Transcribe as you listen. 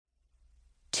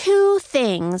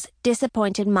things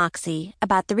disappointed Moxy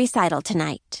about the recital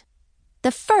tonight.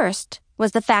 The first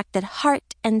was the fact that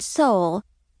Heart and Soul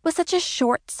was such a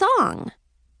short song.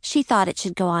 She thought it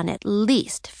should go on at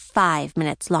least 5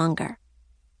 minutes longer.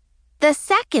 The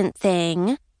second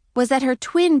thing was that her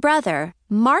twin brother,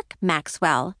 Mark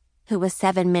Maxwell, who was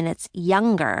 7 minutes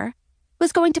younger,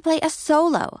 was going to play a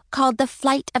solo called The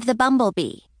Flight of the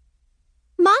Bumblebee.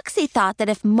 Moxy thought that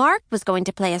if Mark was going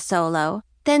to play a solo,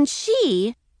 then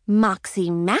she, Moxy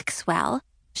Maxwell,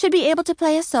 should be able to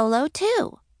play a solo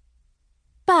too.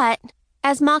 But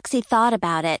as Moxy thought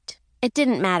about it, it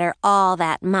didn't matter all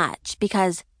that much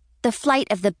because The Flight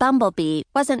of the Bumblebee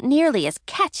wasn't nearly as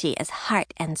catchy as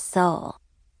Heart and Soul.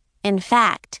 In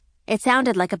fact, it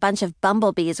sounded like a bunch of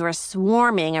bumblebees were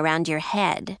swarming around your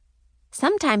head.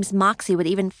 Sometimes Moxy would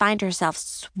even find herself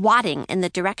swatting in the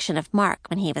direction of Mark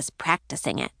when he was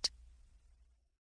practicing it.